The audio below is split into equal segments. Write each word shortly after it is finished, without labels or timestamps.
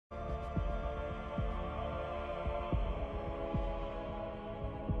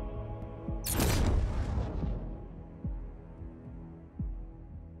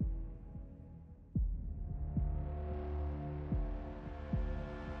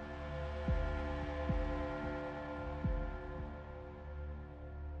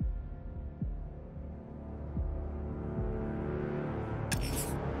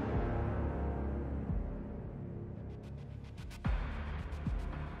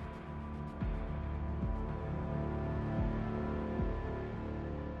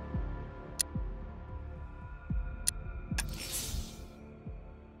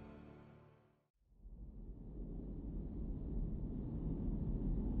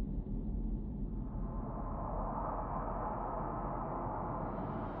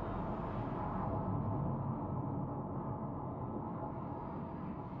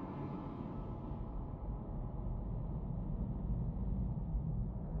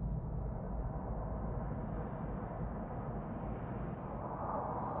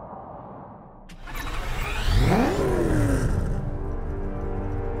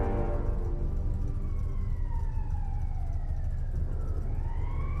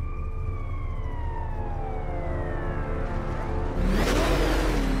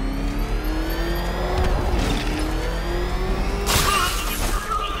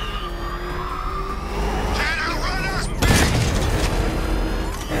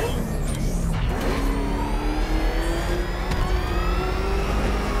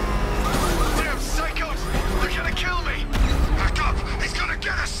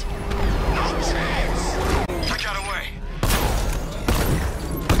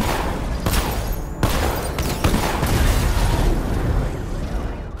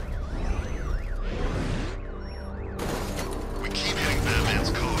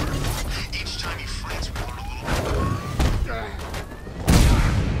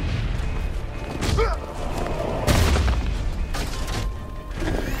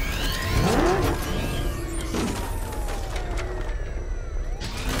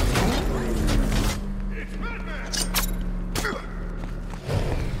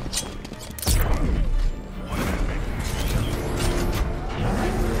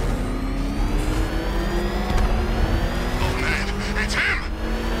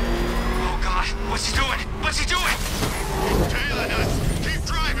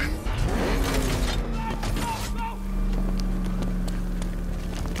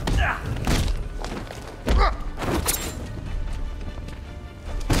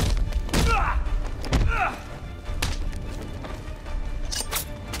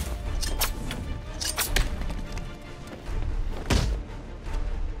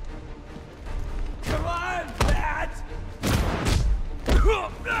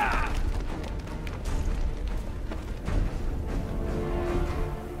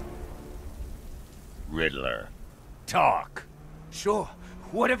Riddler. Talk. Sure,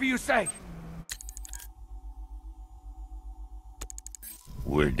 whatever you say.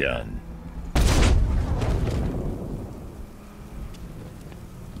 We're done.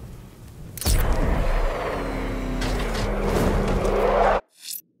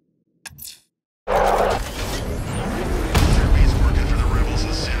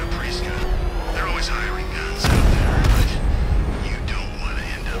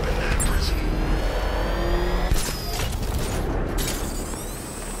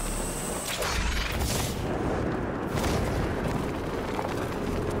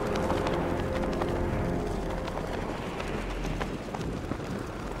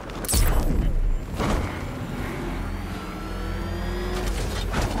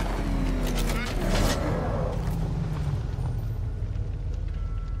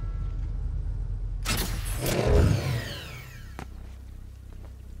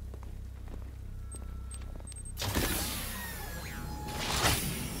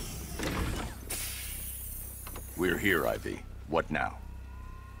 We're here, Ivy. What now?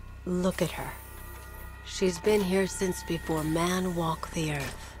 Look at her. She's been here since before man walked the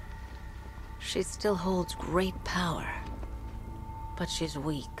earth. She still holds great power. But she's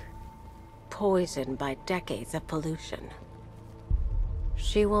weak. Poisoned by decades of pollution.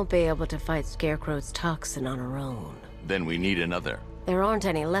 She won't be able to fight Scarecrow's toxin on her own. Then we need another. There aren't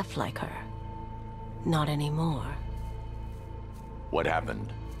any left like her. Not anymore. What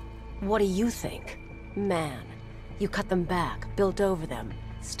happened? What do you think? Man. You cut them back, built over them,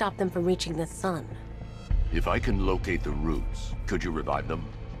 stopped them from reaching the sun. If I can locate the roots, could you revive them?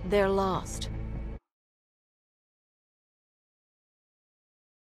 They're lost.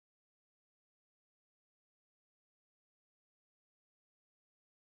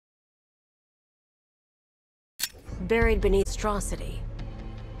 Buried beneath monstrosity.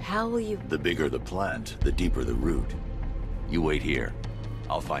 How will you... The bigger the plant, the deeper the root. You wait here.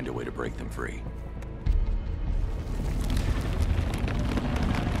 I'll find a way to break them free.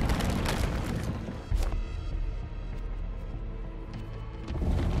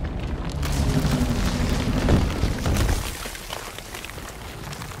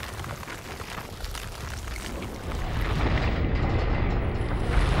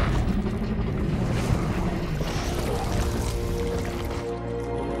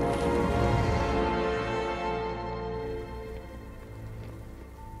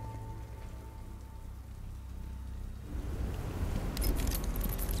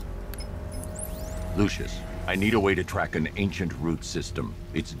 Lucius, I need a way to track an ancient root system.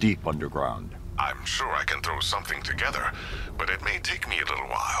 It's deep underground. I'm sure I can throw something together, but it may take me a little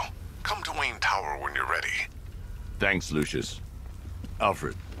while. Come to Wayne Tower when you're ready. Thanks, Lucius.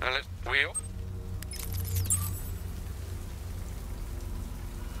 Alfred. Will?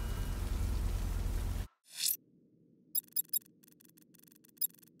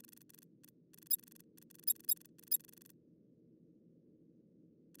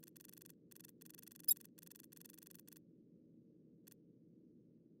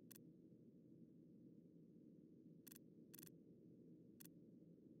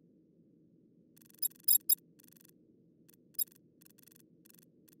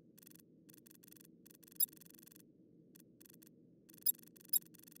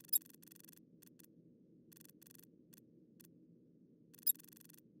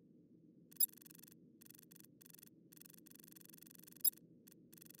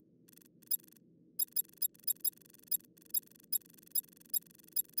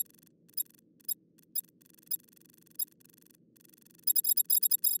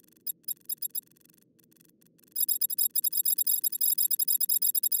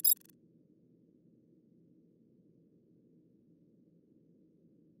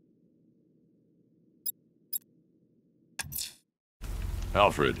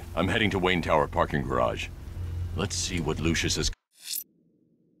 Alfred, I'm heading to Wayne Tower parking garage. Let's see what Lucius has...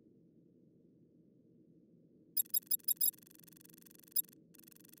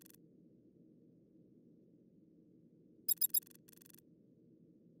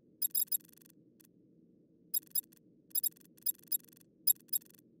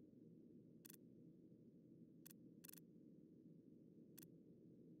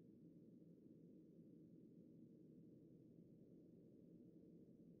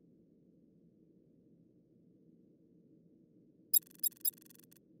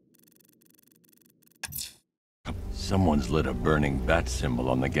 Someone's lit a burning bat symbol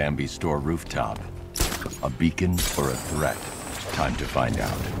on the Gambi store rooftop. A beacon or a threat? Time to find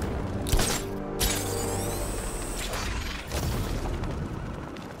out.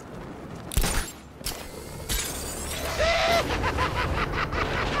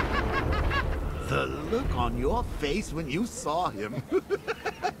 The look on your face when you saw him.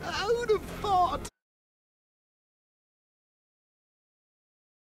 Who'd have thought?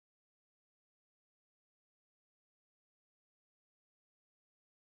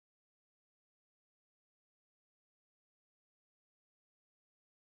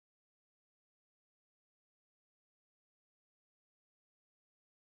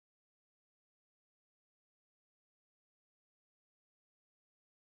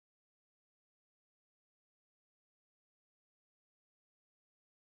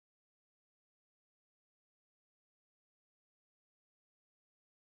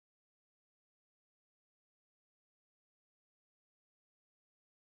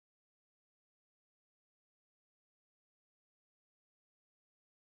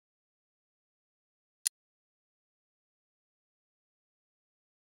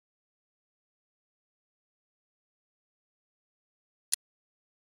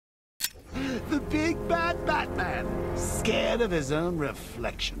 The big bad Batman, scared of his own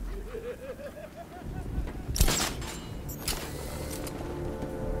reflection.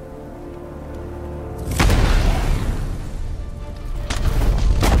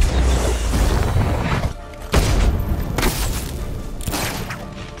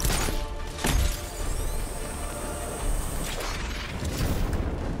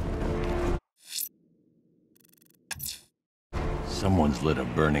 Someone's lit a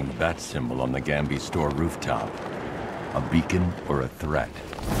burning bat symbol on the Gamby store rooftop. A beacon or a threat?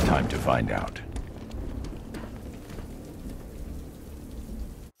 Time to find out.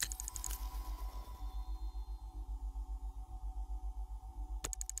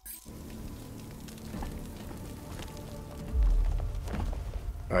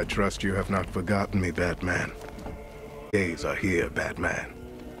 I trust you have not forgotten me, Batman. Days are here, Batman.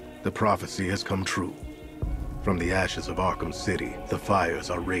 The prophecy has come true. From the ashes of Arkham City, the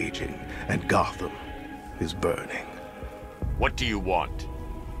fires are raging, and Gotham is burning. What do you want?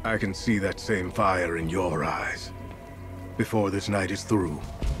 I can see that same fire in your eyes. Before this night is through,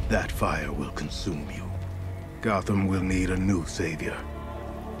 that fire will consume you. Gotham will need a new savior,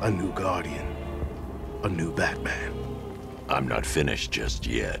 a new guardian, a new Batman. I'm not finished just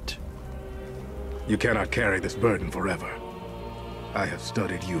yet. You cannot carry this burden forever. I have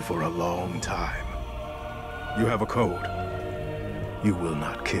studied you for a long time. You have a code. You will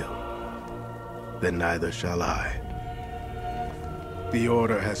not kill. Then neither shall I. The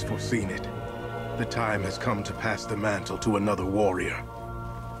Order has foreseen it. The time has come to pass the mantle to another warrior.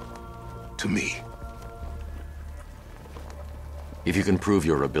 To me. If you can prove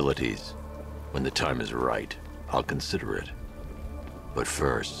your abilities, when the time is right, I'll consider it. But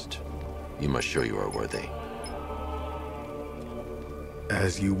first, you must show you are worthy.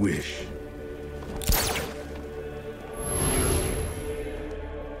 As you wish.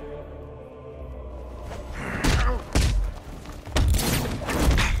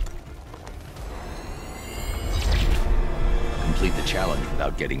 Complete the challenge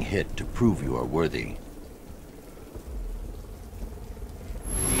without getting hit to prove you are worthy.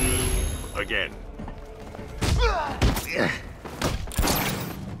 Again.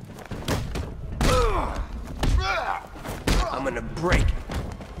 I'm gonna break.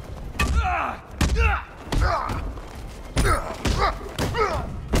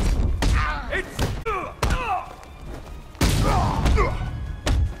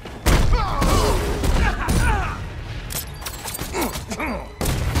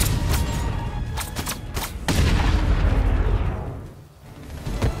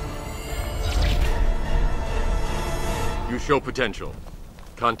 You show potential.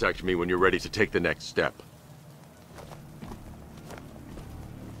 Contact me when you're ready to take the next step.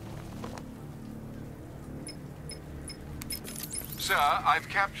 Sir, I've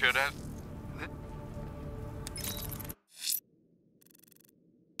captured a...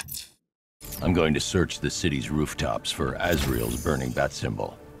 I'm going to search the city's rooftops for Azrael's burning bat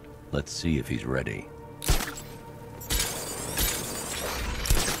symbol. Let's see if he's ready.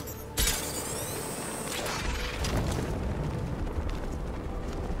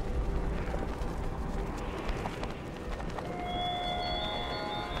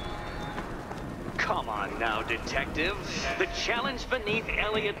 Come on now, detective. The challenge beneath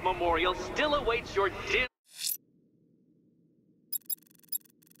Elliott Memorial still awaits your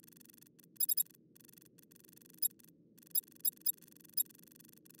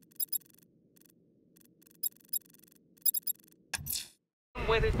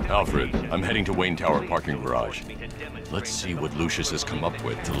Alfred, I'm heading to Wayne Tower parking garage. Let's see what Lucius has come up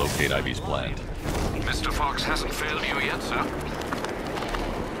with to locate Ivy's plant. Mr. Fox hasn't failed you yet, sir?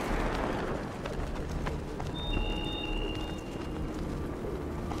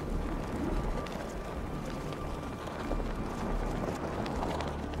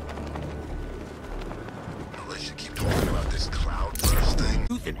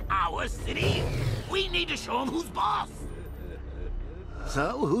 in our city? We need to show him who's boss.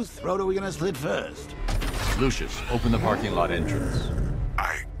 So, whose throat are we gonna slit first? Lucius, open the parking lot entrance.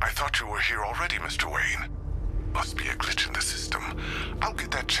 I thought you were here already, Mr. Wayne. Must be a glitch in the system. I'll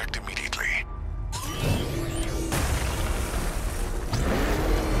get that checked immediately.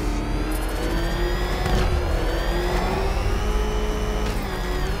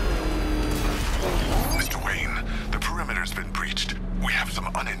 Mr. Wayne, the perimeter's been breached. We have some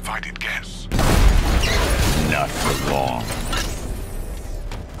uninvited guests. Not for long.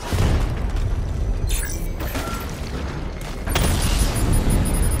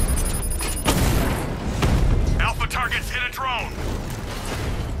 Alpha targets hit a drone.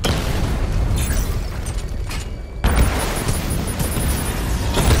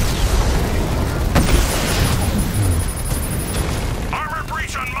 Armor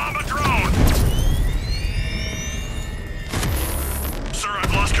breach on Mama drone. Sir,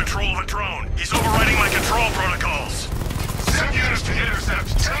 I've lost control of a drone. He's overriding my control protocols. Send units to intercept.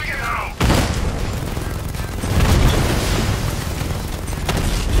 Take it out.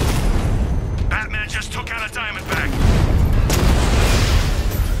 Batman just took out a Diamondback.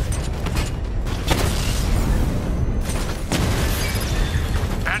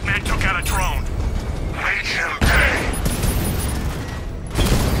 Batman took out a drone. Make him pay.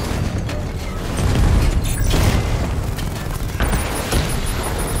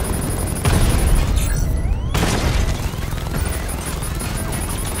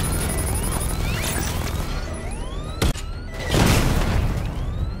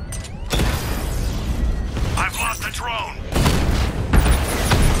 I've lost a drone.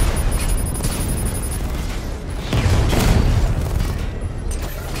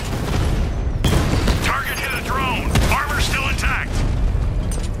 Target hit a drone. Armor still intact.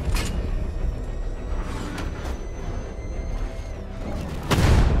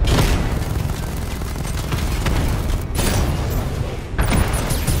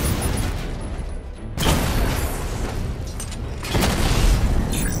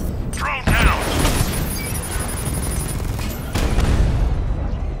 Drone down.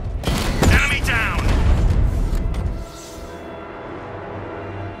 Enemy down.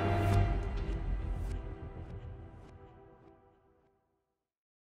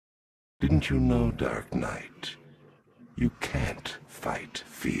 Didn't you know, Dark Knight? You can't fight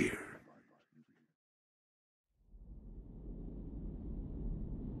fear.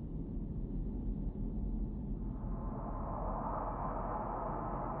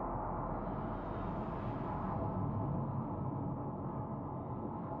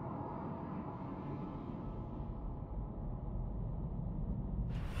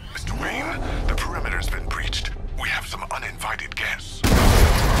 Mr. Wayne, the perimeter's been breached. We have some uninvited guests.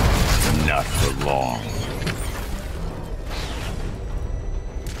 Not for long.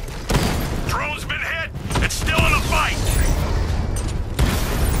 Drone's been hit. It's still in a fight.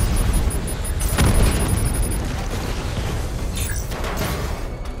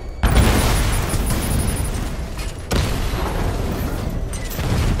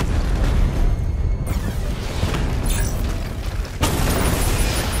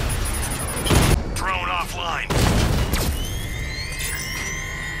 Drone offline.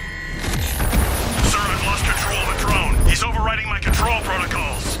 Sir, I've lost control of a drone. He's overriding my control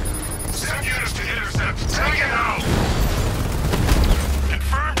protocols. Send units to intercept. Take it out.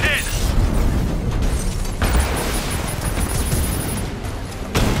 Confirmed hit.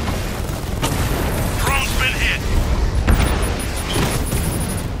 Drone's been hit.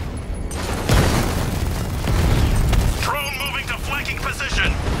 Drone moving to flanking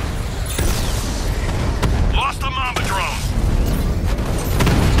position. Lost the Mamba drone.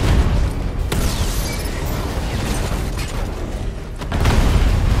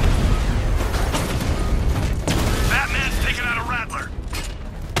 Batman's taken out a Rattler.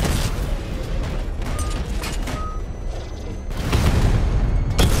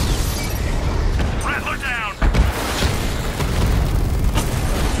 Rattler down.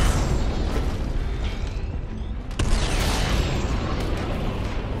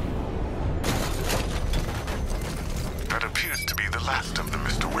 That appears to be the last of them,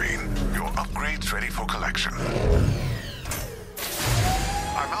 Mr. Wayne. Your upgrade's ready for collection.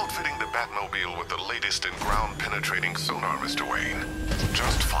 I'm outfitting the Batmobile with the latest in ground-penetrating sonar, Mr. Wayne.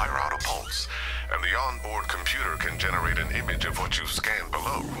 Just fire out a pulse, and the onboard computer can generate an image of what you scan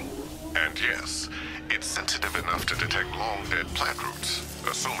below. And yes, it's sensitive enough to detect long-dead plant roots,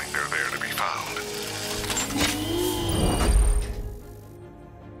 assuming they're there to be found.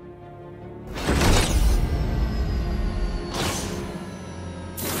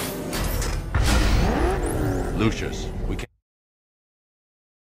 Lucius,